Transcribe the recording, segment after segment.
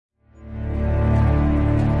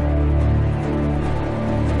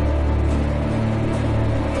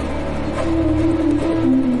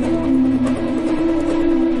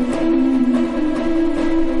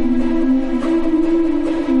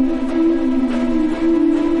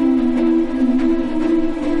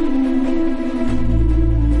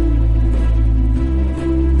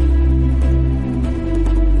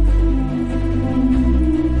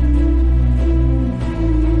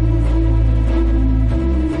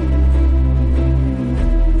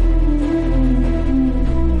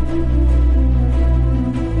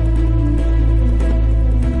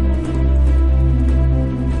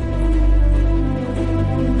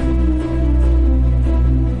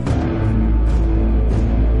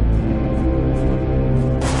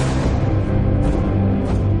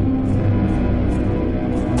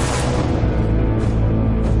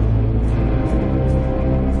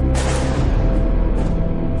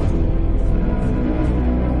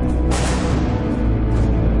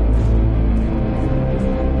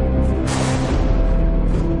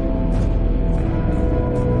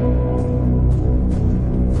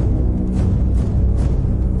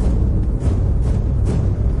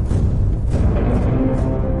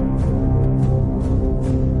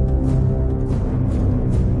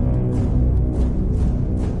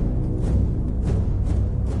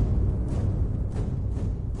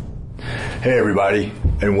Hey everybody,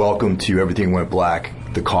 and welcome to Everything Went Black,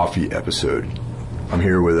 the coffee episode. I'm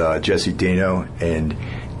here with Jesse Dano and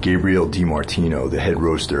Gabriel DiMartino, the head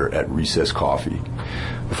roaster at Recess Coffee.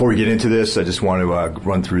 Before we get into this, I just want to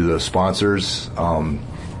run through the sponsors.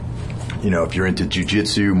 If you're into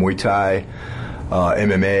jiu-jitsu, Muay Thai,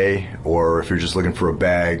 MMA, or if you're just looking for a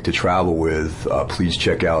bag to travel with, please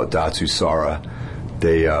check out Datsu Sara.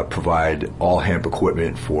 They provide all hemp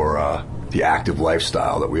equipment for the active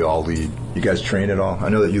lifestyle that we all lead. You guys train at all? I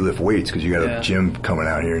know that you lift weights because you got a gym coming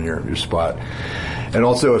out here in your spot. And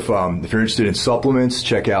also, if you're interested in supplements,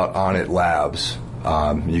 check out On It Labs.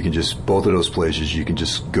 You can just, both of those places, you can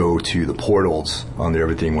just go to the portals on the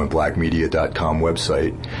everythingwentblackmedia.com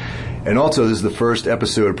website. And also, this is the first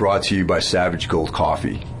episode brought to you by Savage Gold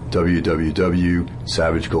Coffee,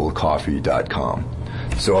 www.savagegoldcoffee.com.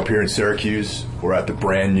 So up here in Syracuse, we're at the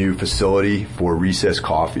brand new facility for Recess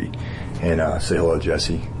Coffee. And say hello,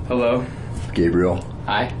 Jesse. Hello. Gabriel.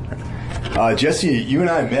 Hi. Jesse, you and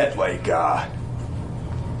I met like a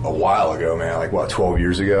while ago, man. Like, what, 12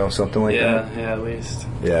 years ago? Something like that? Yeah, at least.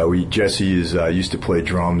 Yeah, Jesse is used to play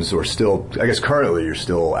drums, or still, I guess currently you're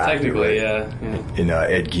still active. Technically, right? yeah. In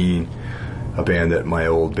Ed Gein, a band that my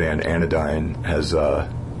old band Anodyne has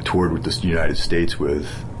toured with the United States with.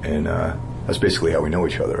 And that's basically how we know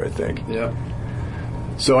each other, I think. Yeah.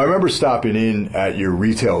 So I remember stopping in at your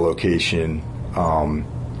retail location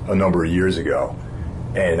a number of years ago,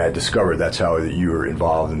 and I discovered that's how you were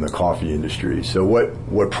involved in the coffee industry. So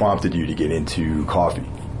what prompted you to get into coffee?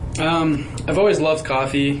 I've always loved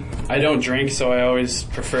coffee. I don't drink, so I always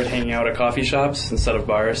preferred hanging out at coffee shops instead of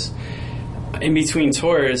bars. In between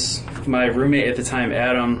tours, my roommate at the time,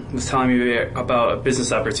 Adam, was telling me about a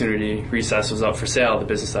business opportunity. Recess was up for sale, the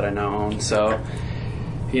business that I now own. So,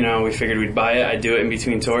 we figured we'd buy it. I'd do it in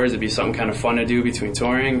between tours. It'd be something kind of fun to do between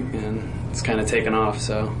touring, and it's kind of taken off.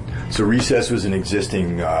 So Recess was an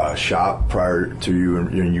existing shop prior to you,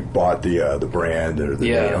 and you bought the brand or the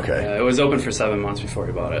name? Okay. Yeah, it was open for 7 months before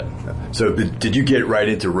we bought it. So did you get right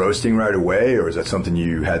into roasting right away, or is that something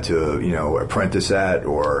you had to apprentice at?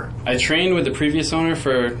 Or I trained with the previous owner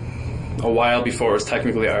for a while before it was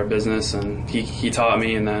technically our business, and he taught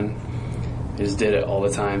me, and then I just did it all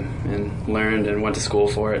the time and learned and went to school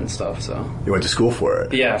for it and stuff. So you went to school for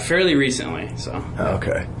it? Yeah, fairly recently. So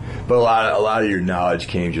okay, but a lot of your knowledge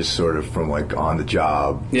came just sort of from like on the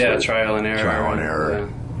job. Yeah, trial and error.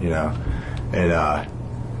 Yeah. And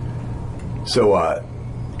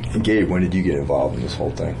and Gabe, when did you get involved in this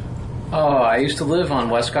whole thing? Oh, I used to live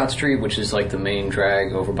on Westcott Street, which is like the main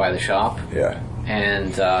drag over by the shop. Yeah.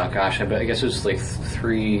 And I guess it was like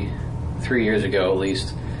three years ago at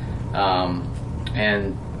least.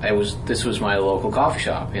 And this was my local coffee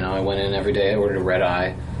shop. I went in every day. I ordered a red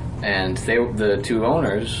eye, and the two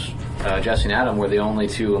owners, Jesse and Adam, were the only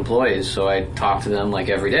two employees. So I talked to them like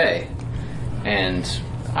every day, and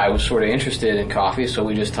I was sort of interested in coffee. So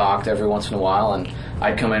we just talked every once in a while, and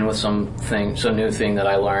I'd come in with some new thing that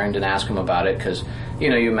I learned and ask them about it, because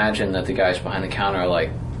you imagine that the guys behind the counter are like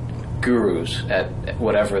gurus at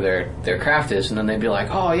whatever their craft is, and then they'd be like,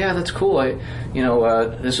 oh yeah, that's cool,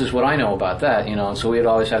 this is what I know about that, and so we'd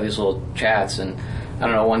always have these little chats. And I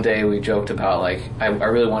don't know, one day we joked about like I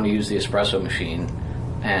really want to use the espresso machine,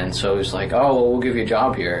 and so he was like, oh well, we'll give you a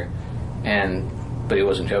job here, but he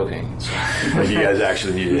wasn't joking, so. Like you guys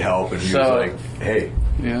actually needed help, and he was like, hey.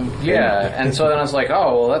 Yeah, and so then I was like,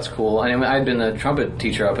 oh well, that's cool. And I'd been the trumpet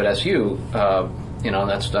teacher up at SU,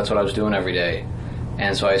 that's what I was doing every day.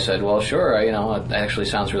 And so I said, well, sure, it actually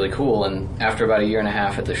sounds really cool. And after about a year and a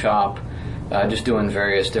half at the shop, just doing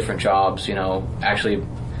various different jobs, actually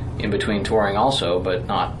in between touring also, but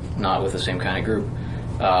not with the same kind of group.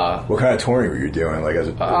 What kind of touring were you doing? Like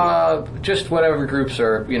just whatever groups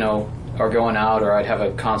are going out, or I'd have a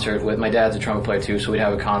concert with, my dad's a trumpet player too, so we'd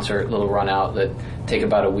have a concert, little run out that take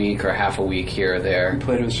about a week or half a week here or there. You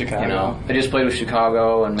played with Chicago. I just played with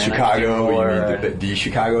Chicago and Chicago. You mean the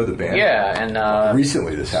Chicago, the band? Yeah, and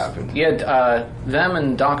recently this happened. Yeah, them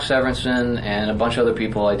and Doc Severinsen and a bunch of other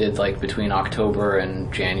people I did like between October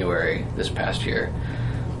and January this past year.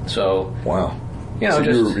 So wow. So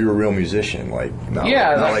you're a real musician, like not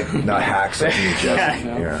hacks like you, Jesse.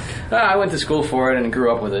 I went to school for it and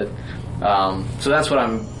grew up with it. So that's what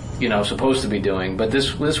I'm, supposed to be doing. But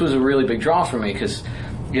this was a really big draw for me because,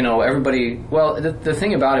 everybody. Well, the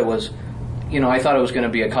thing about it was, I thought it was going to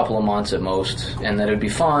be a couple of months at most, and that it'd be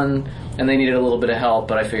fun. And they needed a little bit of help,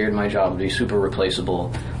 but I figured my job would be super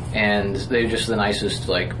replaceable. And they're just the nicest,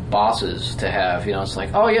 bosses to have. It's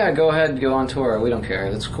like, oh yeah, go ahead, go on tour. We don't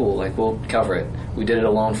care. That's cool. We'll cover it. We did it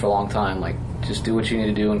alone for a long time. Just do what you need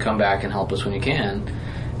to do and come back and help us when you can.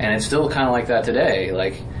 And it's still kind of like that today.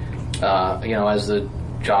 as the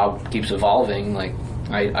job keeps evolving, like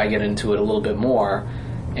I get into it a little bit more,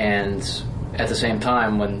 and at the same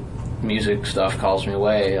time, when music stuff calls me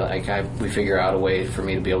away, we figure out a way for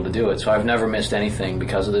me to be able to do it. So I've never missed anything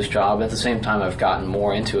because of this job. At the same time, I've gotten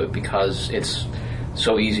more into it because it's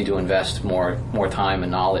so easy to invest more time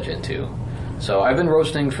and knowledge into. So I've been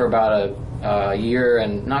roasting for about a year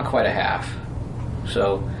and not quite a half.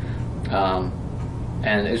 So,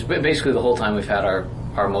 and it's basically the whole time we've had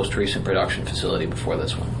our most recent production facility before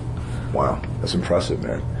this one. Wow, that's impressive,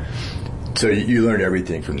 man. So you learned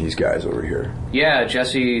everything from these guys over here? Yeah,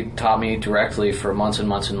 Jesse taught me directly for months and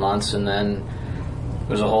months and months, and then there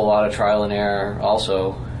was a whole lot of trial and error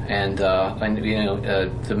also. And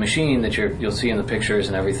the machine that you'll see in the pictures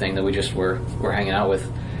and everything that we just were hanging out with,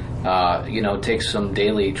 takes some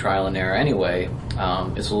daily trial and error anyway.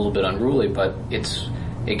 It's a little bit unruly, but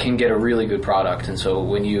it can get a really good product. And so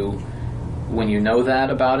when you know that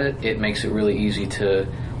about it, it makes it really easy to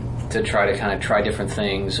try to kind of try different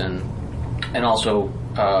things and also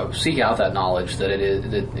seek out that knowledge that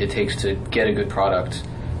it takes to get a good product,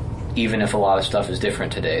 even if a lot of stuff is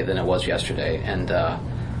different today than it was yesterday. And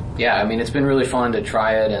it's been really fun to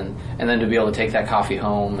try it and then to be able to take that coffee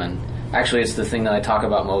home. And actually, it's the thing that I talk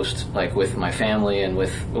about most, like with my family and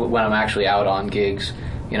with when I'm actually out on gigs.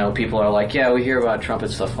 People are like, yeah, we hear about trumpet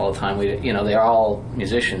stuff all the time. They're all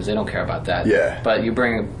musicians. They don't care about that. Yeah. But you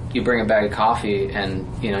bring a bag of coffee and,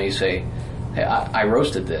 you say, hey, I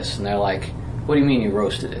roasted this. And they're like, what do you mean you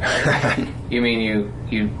roasted it? You mean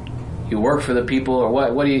you work for the people or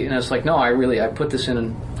what? What do you, and it's like, no, I put this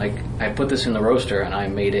in, I put this in the roaster and I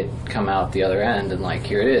made it come out the other end and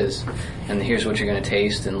here it is. And here's what you're going to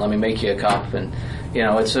taste and let me make you a cup. And,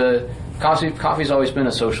 it's coffee's always been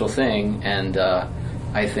a social thing. And,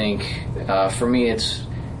 I think for me, it's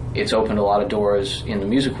opened a lot of doors in the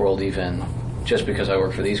music world, even just because I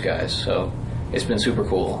work for these guys. So it's been super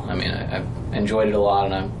cool. I mean, I've enjoyed it a lot,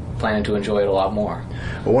 and I'm planning to enjoy it a lot more.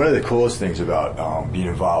 Well, one of the coolest things about being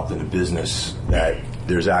involved in a business that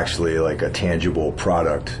there's actually like a tangible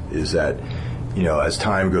product is that, as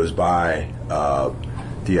time goes by,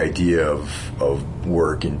 the idea of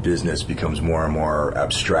work and business becomes more and more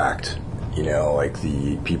abstract.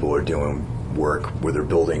 The people are doing work where they're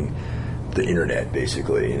building the internet,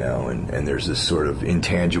 basically, and there's this sort of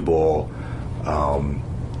intangible,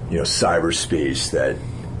 cyberspace that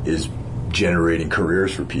is generating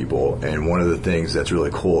careers for people. And one of the things that's really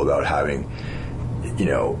cool about having,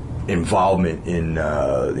 involvement in,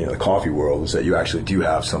 the coffee world is that you actually do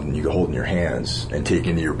have something you can hold in your hands and take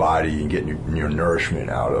into your body and get your nourishment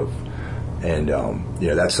out of. And,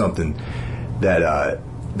 that's something that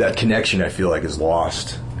connection I feel like is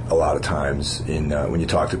lost a lot of times in when you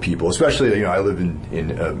talk to people, especially I live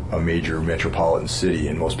in a major metropolitan city,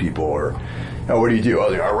 and most people are, what do you do?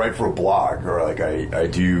 I write for a blog, or I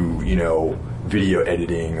do video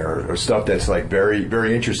editing or stuff that's very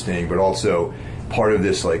very interesting, but also part of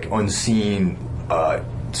this unseen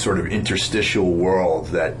sort of interstitial world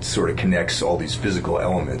that sort of connects all these physical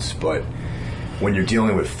elements. But when you're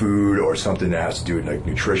dealing with food or something that has to do with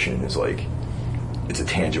nutrition, it's a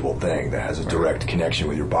tangible thing that has a direct connection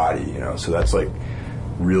with your body, So that's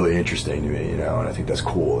really interesting to me, and I think that's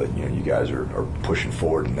cool that you guys are pushing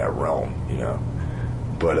forward in that realm,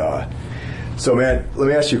 But so, man, let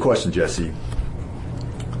me ask you a question, Jesse.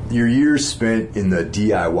 Your years spent in the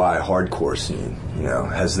DIY hardcore scene,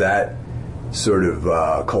 has that sort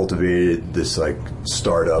of cultivated this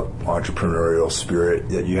startup entrepreneurial spirit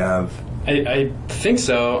that you have? I think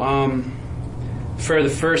so. For the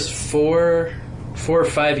first 4 or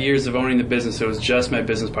 5 years of owning the business, it was just my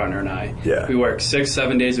business partner and I. Yeah. We worked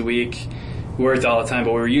 6-7 days a week. We worked all the time,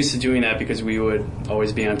 but we were used to doing that because we would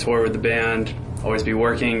always be on tour with the band, always be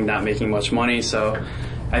working, not making much money. So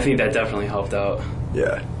I think that definitely helped out.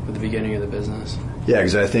 Yeah. At the beginning of the business. Yeah,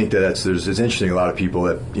 because I think that it's interesting. A lot of people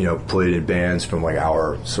that played in bands from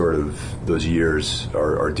our sort of those years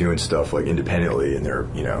are doing stuff independently, and they're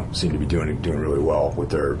seem to be doing really well with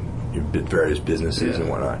their various businesses and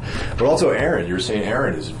whatnot. But also Aaron, you were saying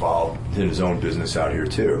Aaron is involved in his own business out here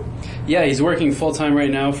too. Yeah, he's working full-time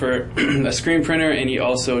right now for a screen printer, and he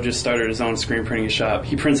also just started his own screen printing shop.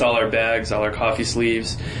 He prints all our bags, all our coffee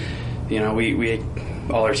sleeves. We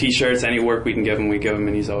all our T-shirts, any work we can give him, we give him,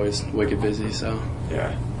 and he's always wicked busy. So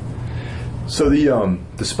yeah. So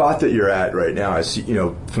the spot that you're at right now, I see,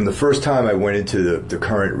 from the first time I went into the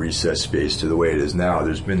current Recess space to the way it is now,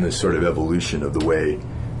 there's been this sort of evolution of the way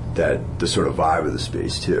that the sort of vibe of the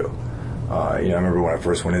space too. I remember when I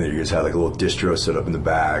first went in there, you guys had like a little distro set up in the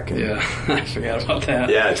back. And Yeah, I forgot about that.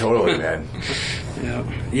 yeah, totally, man.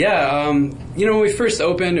 Yeah. When we first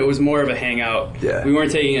opened, it was more of a hangout. Yeah. We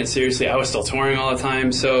weren't taking it seriously. I was still touring all the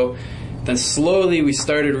time, so then slowly we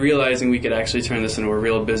started realizing we could actually turn this into a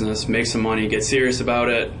real business, make some money, get serious about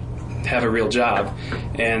it, have a real job.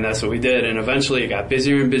 And that's what we did. And eventually it got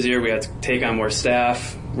busier and busier. We had to take on more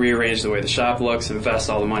staff, rearrange the way the shop looks,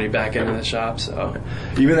 invest all the money back into the shop. So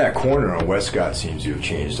even that corner on Westcott seems to have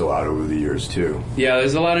changed a lot over the years, too. yeah,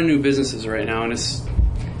 there's a lot of new businesses right now, and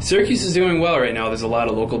Syracuse is doing well right now. There's a lot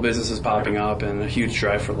of local businesses popping up and a huge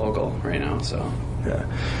drive for local right now. So Yeah.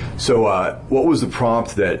 So what was the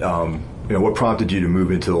prompt that, what prompted you to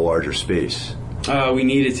move into the larger space? we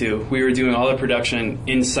needed to. We were doing all the production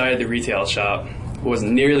inside the retail shop. It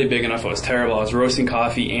wasn't nearly big enough. It was terrible. I was roasting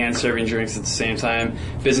coffee and serving drinks at the same time.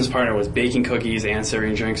 Business partner was baking cookies and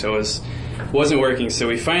serving drinks, so it wasn't working. So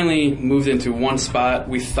we finally moved into one spot.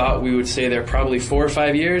 We thought we would stay there probably 4 or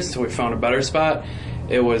 5 years until we found a better spot.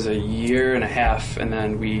 It was a year and a half, and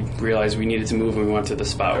then we realized we needed to move, and we went to the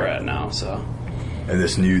spot we're at now. So. And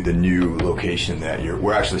the new location that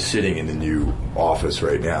we're actually sitting in the new office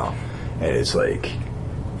right now, and it's like,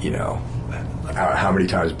 how many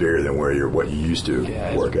times bigger than what you used to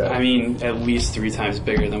work at? I mean, at least 3 times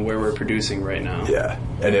bigger than where we're producing right now. Yeah,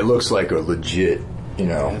 and it looks like a legit,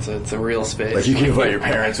 it's a real space. Like you can invite your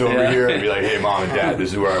parents over here and be like, "Hey, mom and dad,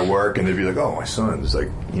 this is where I work," and they'd be like, "Oh, my son's like,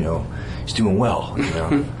 he's doing well."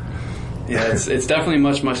 Yeah, it's definitely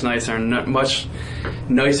much nicer and much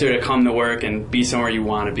nicer to come to work and be somewhere you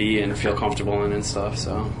want to be and feel comfortable in and stuff.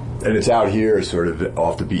 So. And it's out here, sort of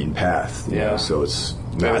off the beaten path. So it's.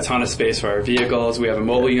 We have a ton of space for our vehicles. We have a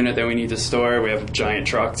mobile unit that we need to store. We have a giant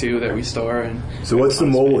truck too that we store. And so what's the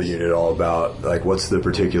mobile unit all about? Like, what's the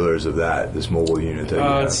particulars of this mobile unit that you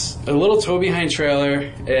have? It's a little tow-behind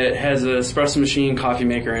trailer. It has an espresso machine, coffee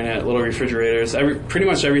maker in it, little refrigerators, pretty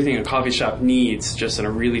much everything a coffee shop needs, just in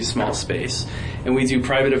a really small space. And we do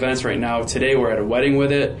private events right now. Today we're at a wedding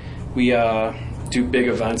with it. We do big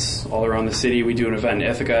events all around the city. We do an event in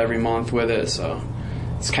Ithaca every month with it, so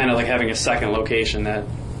it's kind of like having a second location that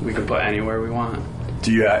we can put anywhere we want.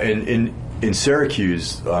 Do you in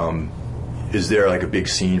Syracuse? Is there like a big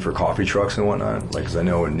scene for coffee trucks and whatnot? Like, 'cause I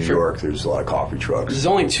know in New York there's a lot of coffee trucks. There's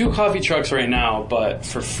only 2 coffee trucks right now, but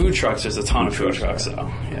for food trucks there's a ton of food trucks.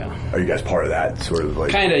 So yeah. Are you guys part of that sort of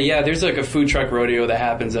like? Kind of, yeah. There's like a food truck rodeo that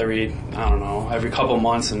happens every couple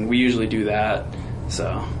months, and we usually do that.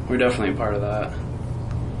 So we're definitely a part of that.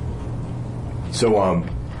 So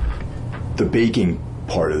the baking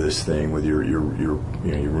part of this thing with your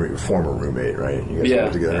former roommate, right? You guys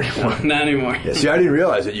work together anymore? Not anymore. Yeah, see, I didn't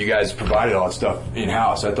realize that you guys provided all that stuff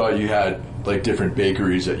in-house. I thought you had like different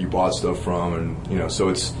bakeries that you bought stuff from, and so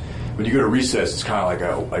it's when you go to Recess, it's kind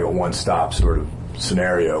of like a one-stop sort of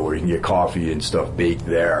scenario where you can get coffee and stuff baked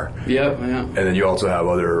there. Yep, yeah. And then you also have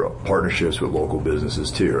other partnerships with local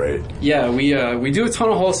businesses too, right? Yeah, we do a ton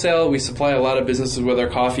of wholesale. We supply a lot of businesses with our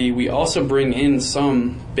coffee. We also bring in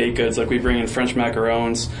some baked goods, like we bring in French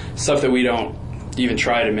macarons, stuff that we don't even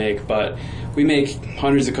try to make, but we make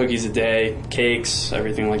hundreds of cookies a day, cakes,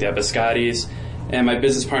 everything like that, biscottis. And my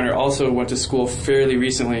business partner also went to school fairly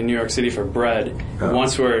recently in New York City for bread. Oh.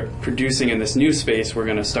 Once we're producing in this new space, we're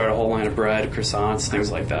going to start a whole line of bread, croissants,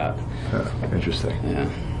 things like that. Oh, interesting. Yeah.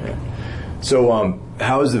 So,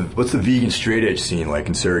 what's the vegan straight edge scene like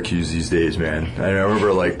in Syracuse these days, man? I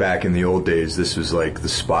remember like back in the old days, this was like the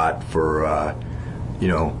spot for,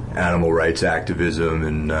 animal rights activism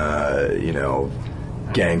and,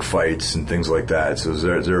 gang fights and things like that. So is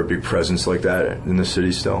there a big presence like that in the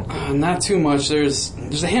city still? Not too much. There's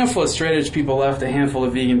a handful of straight edge people left, a handful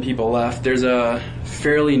of vegan people left. There's a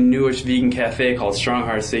fairly newish vegan cafe called Strong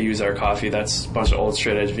Hearts. They use our coffee. That's a bunch of old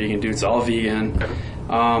straight edge vegan dudes, all vegan.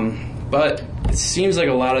 But it seems like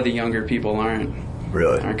a lot of the younger people aren't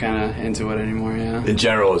kind of into it anymore. Yeah. In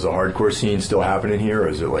general, is the hardcore scene still happening here, or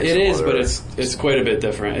is it like? It is, but it's quite a bit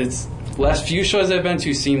different. Last few shows I've been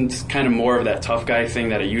to seemed kind of more of that tough guy thing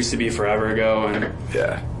that it used to be forever ago. And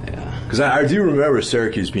yeah. Because I do remember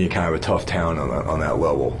Syracuse being kind of a tough town on that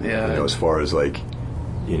level. Yeah. As far as like,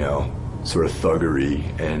 sort of thuggery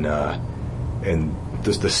and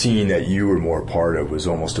the scene that you were more part of was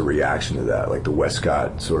almost a reaction to that. Like the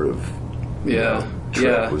Westcott sort of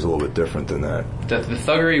trip was a little bit different than that. The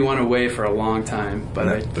thuggery went away for a long time, but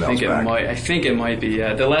I think it might be.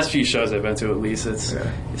 Yeah, the last few shows I've been to, at least, it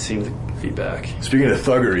seemed to be back. Speaking of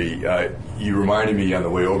thuggery, you reminded me on the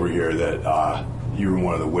way over here that you were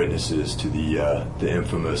one of the witnesses to the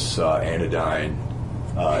infamous Anodyne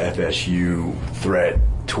FSU threat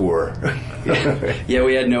tour. Yeah,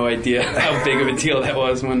 we had no idea how big of a deal that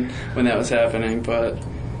was when that was happening, but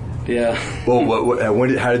yeah. Well,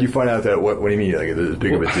 how did you find out that? What do you mean? Like, as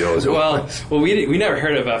big of a deal as it was? Well, we never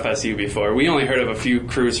heard of FSU before. We only heard of a few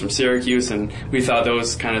crews from Syracuse, and we thought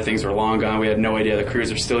those kind of things were long gone. We had no idea the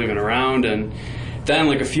crews are still even around, and then,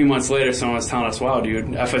 like, a few months later, someone was telling us, wow, dude,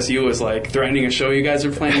 FSU was, like, threatening a show you guys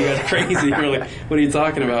are playing. You guys are crazy. We're like, what are you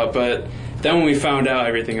talking about? But then when we found out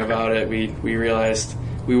everything about it, we realized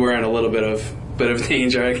we were in a little bit of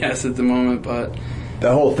danger, I guess, at the moment. But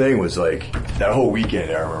that whole thing was, like, that whole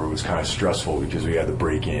weekend, I remember, was kind of stressful because we had to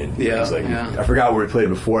break in. Yeah, it was like, I forgot where we played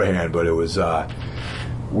beforehand, but it was,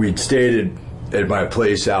 we'd stayed at my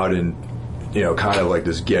place out in, you know, kind of like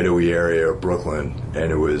this ghetto-y area of Brooklyn,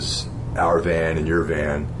 and it was our van and your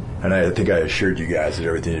van, and I think I assured you guys that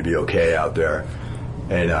everything would be okay out there.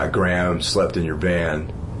 And Graham slept in your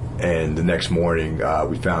van, and the next morning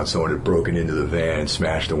we found someone had broken into the van and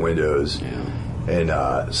smashed the windows,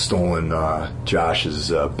 and stolen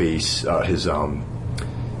Josh's bass, his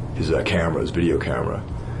camera, his video camera.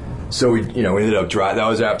 So we ended up driving. That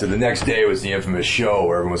was after the next day was the infamous show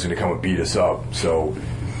where everyone was going to come and beat us up. So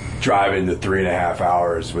driving the 3.5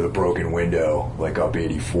 hours with a broken window, like up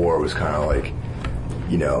 84, was kind of like,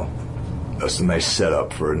 you know, a nice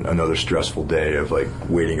setup for another stressful day of, like,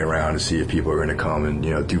 waiting around to see if people are going to come and,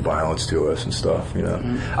 you know, do violence to us and stuff, you know.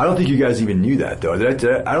 Mm-hmm. I don't think you guys even knew that, though.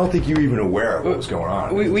 I don't think you were even aware of what was going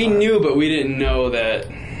on. We knew, but we didn't know that.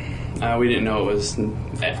 We didn't know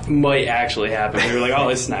it might actually happen. We were like, oh,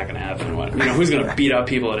 this is not going to happen. What, you know, who's going to beat up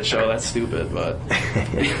people at a show? That's stupid. But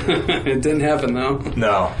it didn't happen, though.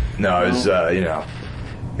 No, it was, you know.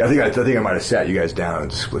 I think I might have sat you guys down and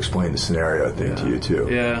just explained the scenario, I think, to you, too.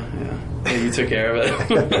 Yeah, you took care of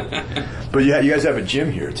it. But yeah, you guys have a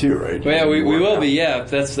gym here, too, right? Well, yeah, we will be, yeah.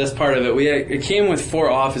 That's part of it. It came with 4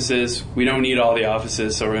 offices. We don't need all the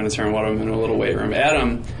offices, so we're going to turn one of them into a little weight room.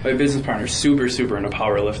 Adam, my business partner, is super, super into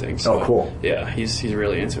powerlifting. So, oh, cool. Yeah, he's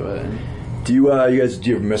really into it. Do you guys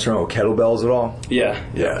mess around with kettlebells at all? Yeah.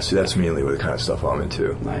 Yeah, so that's mainly what the kind of stuff I'm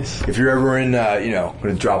into. Nice. If you're ever in, you know, I'm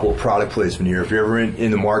going to drop a little product placement here. If you're ever in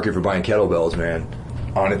the market for buying kettlebells, man,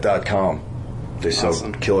 Onnit.com. They sell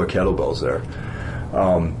killer kettlebells there.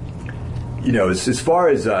 You know, as far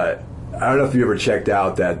as, I don't know if you ever checked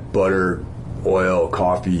out that butter, oil,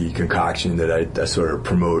 coffee concoction that I sort of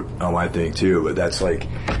promote on my thing too, but that's like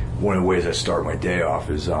one of the ways I start my day off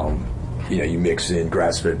is, you know, you mix in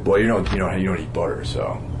grass-fed. Well, you don't eat butter,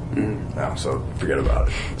 so no, so forget about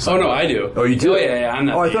it. So, oh no, I do. Oh, you do? Oh yeah, I'm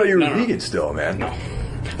not. Oh, I thought you were no. vegan still, man. No,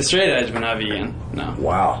 straight edge, but not vegan. No.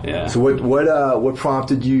 Wow. Yeah. So what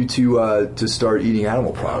prompted you to start eating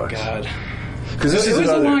animal products? Oh God. Because this was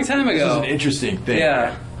a long time ago. This is an interesting thing.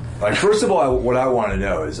 Yeah. Like, first of all, what I want to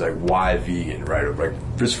know is, like, why vegan, right?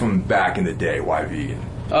 Like, just from back in the day, why vegan?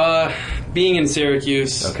 Being in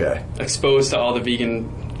Syracuse, okay, exposed to all the vegan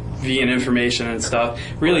information and stuff,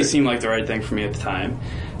 really seemed like the right thing for me at the time.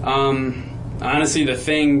 Honestly, the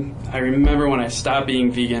thing I remember when I stopped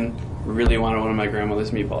being vegan, really wanted one of my grandmother's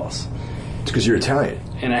meatballs. It's because you're Italian.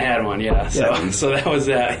 And I had one, yeah. So that was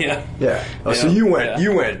that, yeah. Yeah. Oh, so you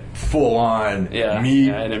went full on meat.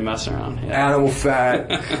 Yeah, I didn't mess around. Yeah. Animal fat,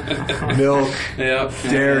 milk,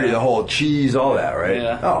 dairy, the whole cheese, all that, right?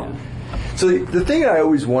 Yeah. Oh. Yeah. So the thing I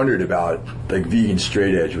always wondered about, like, vegan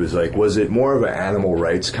straight edge was, like, was it more of an animal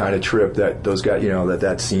rights kind of trip that those guys, you know,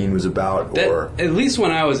 that scene was about, or at least when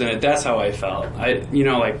I was in it, that's how I felt. I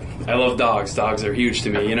love dogs. Dogs are huge to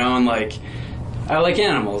me, you know, and like I like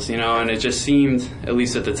animals, you know, and it just seemed, at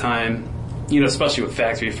least at the time, you know, especially with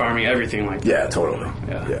factory farming, everything like that. Yeah, totally.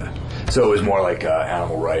 Yeah. So it was more like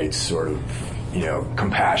animal rights, sort of, you know,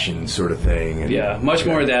 compassion sort of thing. And, much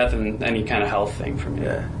more of that than any kind of health thing for me.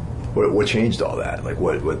 Yeah. What changed all that? Like,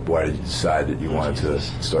 why did you decide that you wanted to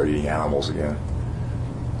start eating animals again?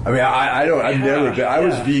 I mean, I've never been. I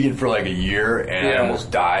was vegan for like a year, and I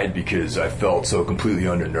almost died because I felt so completely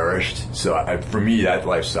undernourished. So for me, that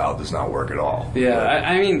lifestyle does not work at all. Yeah,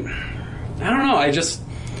 I mean, I don't know. I just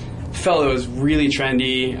felt it was really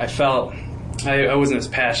trendy. I felt I wasn't as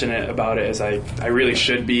passionate about it as I really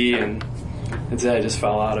should be, and instead I just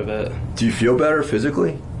fell out of it. Do you feel better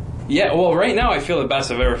physically? Yeah, well, right now I feel the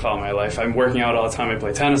best I've ever felt in my life. I'm working out all the time. I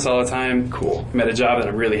play tennis all the time. Cool. I'm at a job that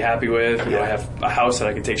I'm really happy with. You know, I have a house that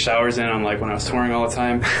I can take showers in, unlike when I was touring all the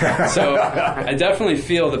time. So I definitely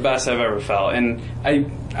feel the best I've ever felt. And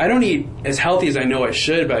I don't eat as healthy as I know I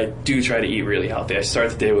should, but I do try to eat really healthy. I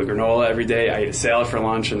start the day with granola every day. I eat a salad for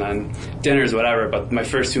lunch, and then dinners, whatever. But my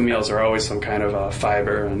first 2 meals are always some kind of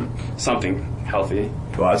fiber and something healthy.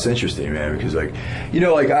 Well, that's interesting, man, because, like, you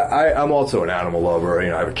know, like, I'm also an animal lover. You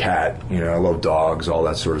know, I have a cat. You know, I love dogs, all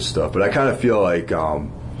that sort of stuff. But I kind of feel like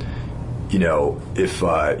you know, if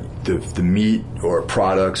the meat or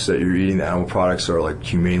products that you're eating, the animal products, are like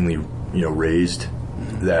humanely, you know, raised,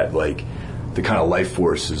 that like the kind of life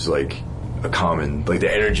force is like a common, like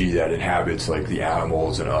the energy that inhabits like the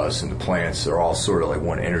animals and us and the plants are all sort of like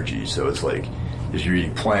one energy. So it's like if you're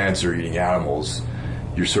eating plants or eating animals,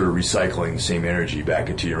 you're sort of recycling the same energy back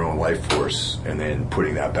into your own life force and then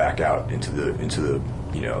putting that back out into the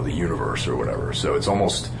you know, the universe or whatever. So it's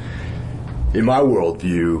almost, in my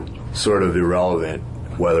worldview, sort of irrelevant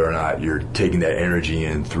whether or not you're taking that energy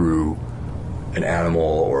in through an animal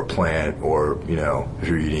or a plant, or, you know, if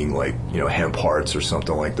you're eating like, you know, hemp hearts or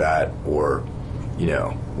something like that, or, you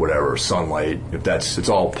know, whatever, sunlight. If that's, it's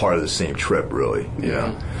all part of the same trip, really, you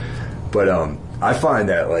know. But I find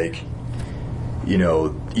that, like, you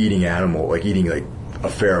know, eating like a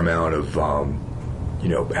fair amount of you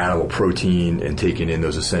know, animal protein and taking in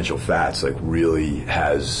those essential fats, like, really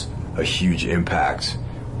has a huge impact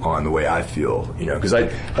on the way I feel, you know, because I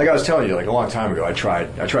was telling you, like, a long time ago, I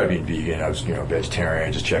tried being vegan. I was, you know,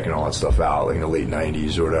 vegetarian, just checking all that stuff out, like in the late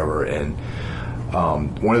 90s or whatever. And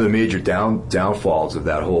one of the major downfalls of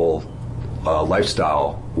that whole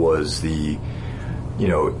lifestyle was the, you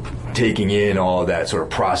know, taking in all of that sort of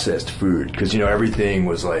processed food, because, you know, everything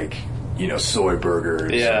was like, you know, soy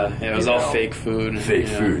burgers. Yeah, it was all fake food. Fake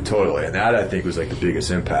food, totally. And that, I think, was like the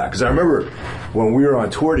biggest impact. Because I remember when we were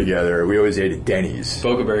on tour together, we always ate at Denny's.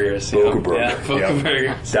 Boca Burgers. Boca Burger. Yeah, Boca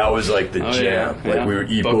Burgers. That was like the jam. Yeah. Like, we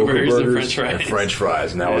would eat Boca Burgers and French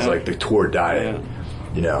fries. And that was like the tour diet.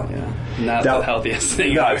 Yeah. You know? Yeah. Not the healthiest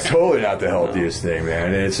thing. No, it's totally not the healthiest thing,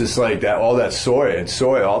 man. And it's just like that, all that soy. And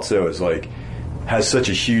soy also is like, has such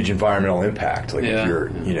a huge environmental impact. Like, if you're,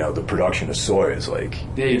 you know, the production of soy is like...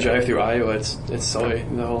 Yeah, you drive through Iowa, it's soy.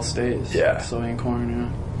 The whole state is soy and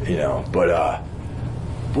corn, You know, but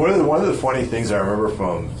one of the funny things I remember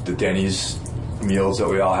from the Denny's meals that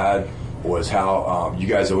we all had was how you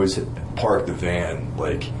guys always parked the van,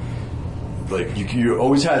 like you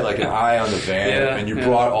always had like an eye on the van, and you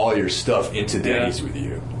brought all your stuff into Denny's with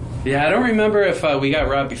you. Yeah, I don't remember if we got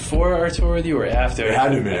robbed before our tour with you or after. It had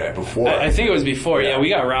to have been before. I think it was before. Yeah, we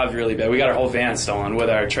got robbed really bad. We got our whole van stolen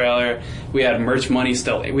with our trailer. We had merch money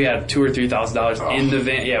still. We had $2,000 or $3,000 in the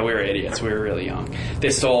van. Yeah, we were idiots. We were really young.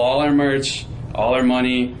 They stole all our merch, all our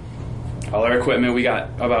money, all our equipment. We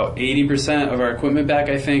got about 80% of our equipment back,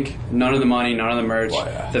 I think. None of the money, none of the merch. Well,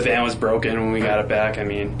 yeah. The van was broken when we got it back. I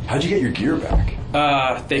mean... How'd you get your gear back?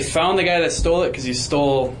 They found the guy that stole it because he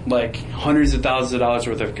stole like hundreds of thousands of dollars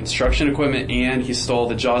worth of construction equipment, and he stole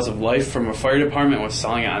the Jaws of Life from a fire department and was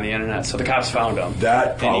selling it on the internet. So the cops found him.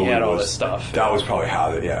 That probably and he had all this stuff. That was probably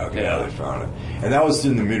how they found it. And that was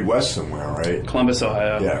in the Midwest somewhere, right? Columbus,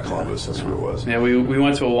 Ohio. Yeah, Columbus. That's what it was. Yeah, we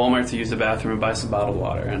went to a Walmart to use the bathroom and buy some bottled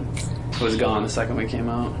water, and it was gone the second we came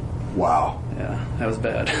out. Wow. Yeah, that was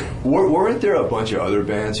bad. Weren't there a bunch of other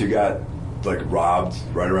bands who got like robbed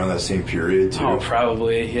right around that same period too? Oh,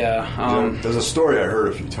 probably, yeah. There's a story I heard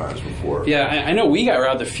a few times before. Yeah, I know we got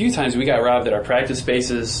robbed a few times. We got robbed at our practice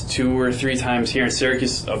spaces 2 or 3 times here in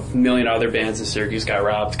Syracuse. A million other bands in Syracuse got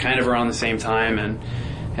robbed kind of around the same time, and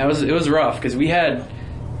it was rough because we had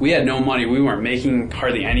no money. We weren't making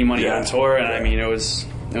hardly any money on tour, and I mean it was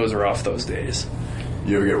rough those days.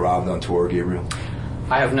 You ever get robbed on tour, Gabriel?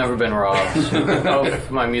 I have never been robbed of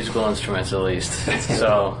my musical instruments, at least.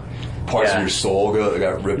 So. Parts of your soul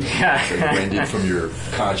got ripped, winded from your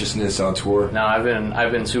consciousness on tour? No,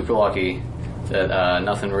 I've been super lucky that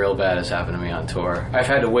nothing real bad has happened to me on tour. I've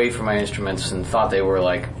had to wait for my instruments and thought they were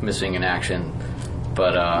like missing in action.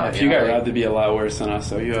 But if you got robbed, it'd be a lot worse than us.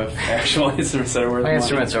 So you have actual instruments that are worth my money.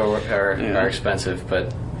 Instruments are expensive,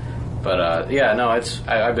 but yeah, no,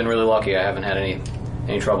 I've been really lucky. I haven't had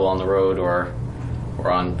any trouble on the road or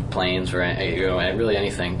on planes or really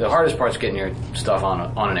anything. The hardest part's getting your stuff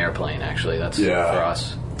on an airplane. Actually, that's for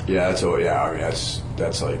us. Yeah, I mean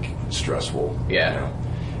that's like stressful. Yeah, you know?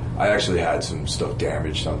 I actually had some stuff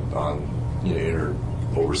damaged on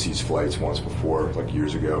overseas flights once before, like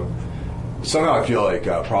years ago. Somehow I feel like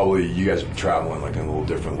probably you guys are traveling like on a little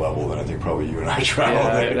different level than I think probably you and I travel.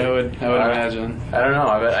 Yeah, I would imagine. I don't know.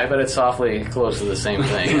 I bet it's softly close to the same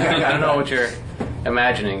thing. I don't know what you're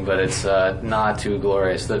imagining, but it's not too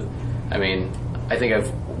glorious. I mean, I think I've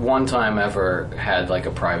one time ever had like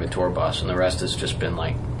a private tour bus, and the rest has just been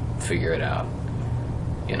like figure it out,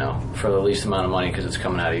 for the least amount of money because it's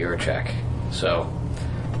coming out of your check. So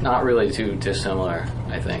not really too dissimilar,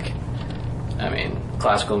 I think. I mean,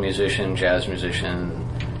 classical musician, jazz musician,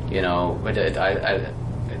 but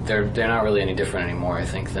they're not really any different anymore, I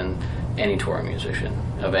think, than any tour musician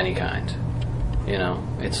of any kind.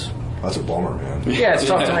 That's a bummer, man. Yeah, it's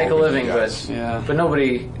tough to make a living, Yes. but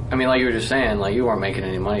nobody. I mean, like you were just saying, like you weren't making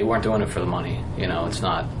any money. You weren't doing it for the money. You know, it's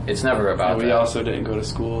not. It's never about. We that. also didn't go to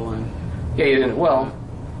school, and Yeah, you didn't. Well,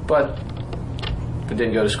 but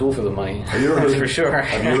didn't go to school for the money. Have you ever heard for sure.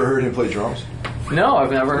 Have you ever heard him play drums? No,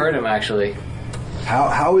 I've never heard him actually.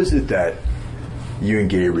 How is it that you and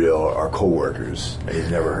Gabriel are co-workers and he's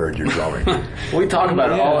never heard your drumming? We talk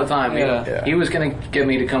about it all the time. Yeah. He was going to get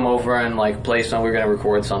me to come over and like play some. We were going to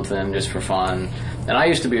record something just for fun. And I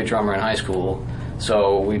used to be a drummer in high school,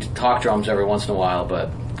 so we talk drums every once in a while.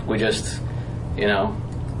 But we just, you know,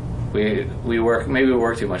 we work. Maybe we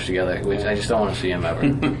work too much together. I just don't want to see him ever.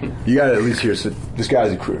 You got to at least hear. So this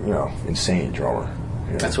guy's a insane drummer.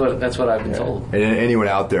 You know? That's what I've been told. And anyone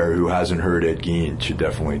out there who hasn't heard Ed Gein should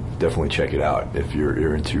definitely check it out if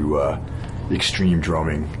you're into extreme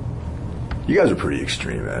drumming. You guys are pretty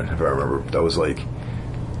extreme, man. If I remember, it was like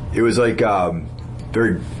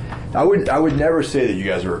very. I would never say that you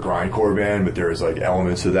guys are a grindcore band, but there's like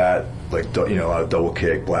elements of that, like a lot of double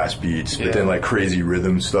kick, blast beats, but then like crazy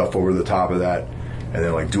rhythm stuff over the top of that. And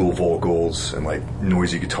then like dual vocals and like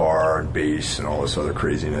noisy guitar and bass and all this other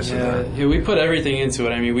craziness in there. Yeah, we put everything into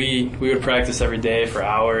it. I mean, we would practice every day for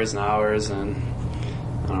hours and hours, and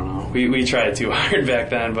I don't know. We tried too hard back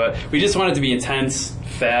then, but we just wanted to be intense,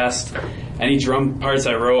 fast. Any drum parts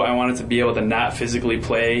I wrote, I wanted to be able to not physically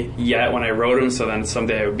play yet when I wrote them, so then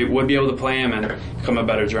someday I would be able to play them and become a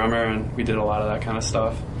better drummer, and we did a lot of that kind of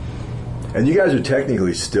stuff. And you guys are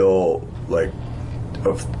technically still like.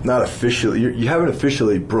 Not officially. You haven't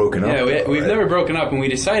officially broken up. Yeah, we've right? never broken up, and we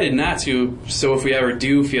decided not to. So if we ever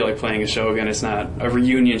do feel like playing a show again, it's not a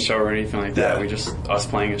reunion show or anything like that. Yeah. We just us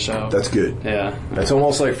playing a show. That's good. Yeah, that's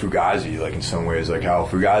almost like Fugazi, like in some ways, like how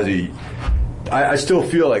Fugazi. I still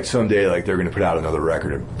feel like someday, like they're going to put out another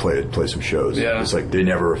record and play some shows. Yeah. It's like they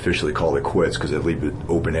never officially called it quits because they leave it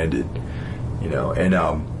open ended, And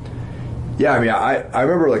yeah, I mean, I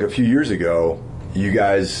remember like a few years ago. You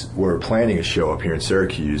guys were planning a show up here in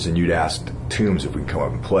Syracuse, and you'd asked Toombs if we could come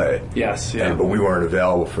up and play. Yes, yeah. But we weren't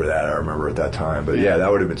available for that, I remember, at that time. But yeah,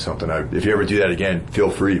 that would have been something. If you ever do that again, feel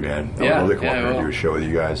free, man. I'd love to come up here and do a show with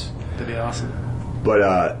you guys. That'd be awesome.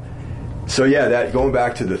 But, so yeah, that going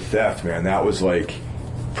back to the theft, man, that was like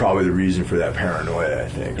probably the reason for that paranoia, I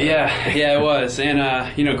think. Right? Yeah, it was. And,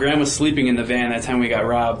 Graham was sleeping in the van that time we got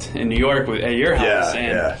robbed in New York at your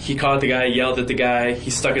house. He caught the guy, yelled at the guy. He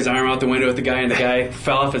stuck his arm out the window at the guy, and the guy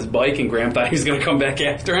fell off his bike, and Graham thought he was going to come back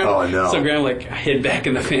after him. Oh, no. So Graham, hid back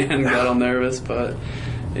in the van and got all nervous, but...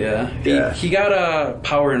 Yeah. He got a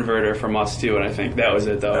power inverter from us, too, and I think that was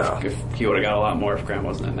it, though. Yeah. If he would have got a lot more if Graham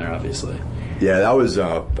wasn't in there, obviously. Yeah, that was...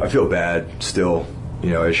 I feel bad still.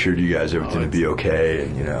 I assured you guys everything would be okay,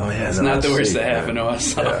 and it's not the worst that happened to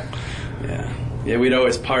us. So. Yeah, we'd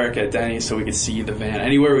always park at Denny's so we could see the van.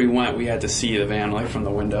 Anywhere we went, we had to see the van from the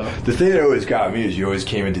window. The thing that always got me is you always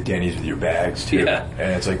came into Denny's with your bags too. Yeah.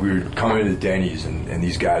 And it's like we would come into Denny's and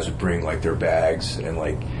these guys would bring their bags and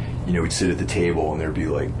we'd sit at the table and there'd be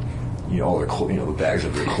all their the bags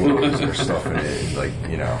of their clothes and their stuff in it,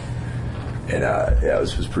 and it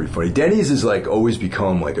was pretty funny. Denny's has always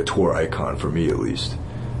become a tour icon for me, at least.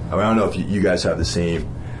 I don't know if you guys have the same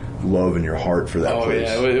love in your heart for that place.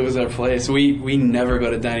 Oh yeah, it was our place. We never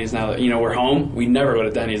go to Denny's now that we're home. We never go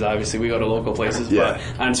to Denny's. Obviously, we go to local places. Yeah.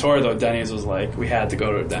 But on tour though, Denny's was we had to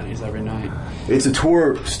go to Denny's every night. It's a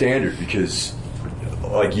tour standard because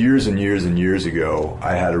years and years and years ago,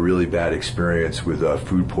 I had a really bad experience with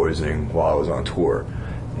food poisoning while I was on tour,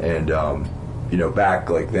 and back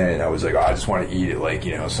then I was I just want to eat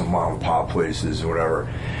at some mom and pop places or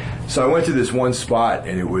whatever. So I went to this one spot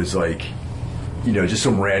and it was just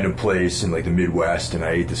some random place in the Midwest, and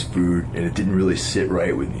I ate this food and it didn't really sit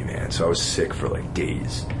right with me, man. So I was sick for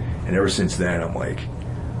days, and ever since then I'm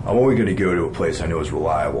only going to go to a place I know is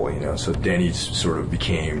reliable, So Denny's sort of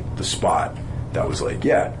became the spot that was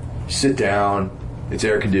sit down, it's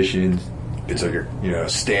air conditioned, it's a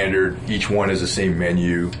standard. Each one has the same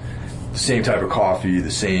menu, the same type of coffee, the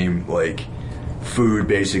same food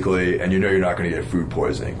basically, and you're not going to get food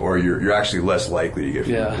poisoning, or you're actually less likely to get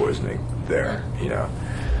food poisoning there,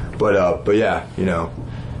 But yeah,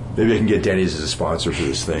 maybe I can get Denny's as a sponsor for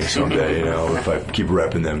this thing someday, if I keep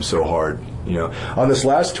repping them so hard. On this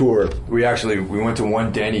last tour, we went to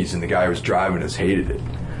one Denny's and the guy who was driving us hated it,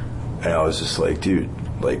 and I was just dude,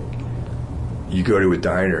 you go to a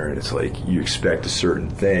diner and it's you expect a certain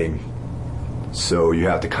thing. So you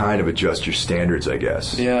have to kind of adjust your standards, I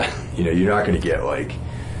guess. Yeah. You're not going to get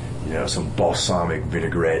some balsamic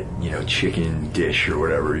vinaigrette, chicken dish or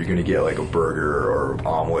whatever. You're going to get a burger or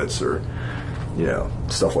omelets or,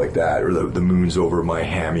 stuff like that. Or the moon's over my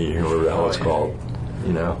hammy or whatever the hell it's called,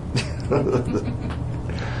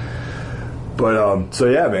 But so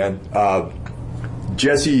yeah, man.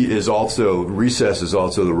 Jesse is also Recess is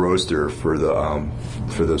also the roaster for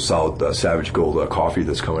the solid Savage Gold coffee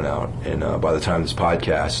that's coming out, and by the time this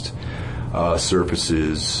podcast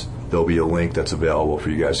surfaces, there'll be a link that's available for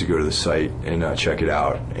you guys to go to the site and check it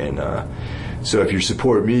out. And so if you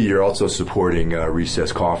support me, you're also supporting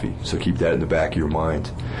Recess Coffee. So keep that in the back of your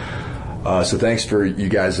mind. So thanks for you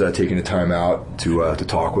guys taking the time out to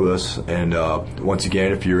talk with us. And once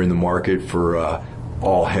again, if you're in the market for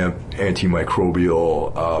all hemp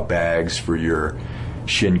antimicrobial bags for your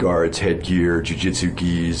shin guards, headgear, jiu-jitsu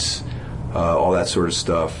gis, all that sort of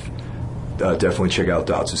stuff, definitely check out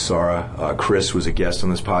Datsusara. Chris was a guest on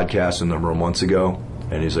this podcast a number of months ago,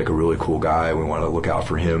 and he's like a really cool guy. We want to look out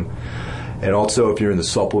for him. And also, if you're in the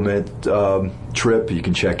supplement trip, you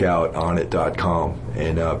can check out onnit.com,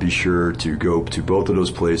 and be sure to go to both of those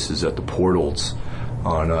places at the portals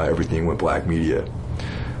on Everything Went Black Media.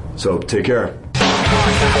 So take care.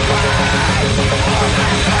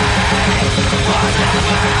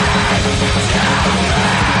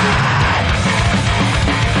 Yeah.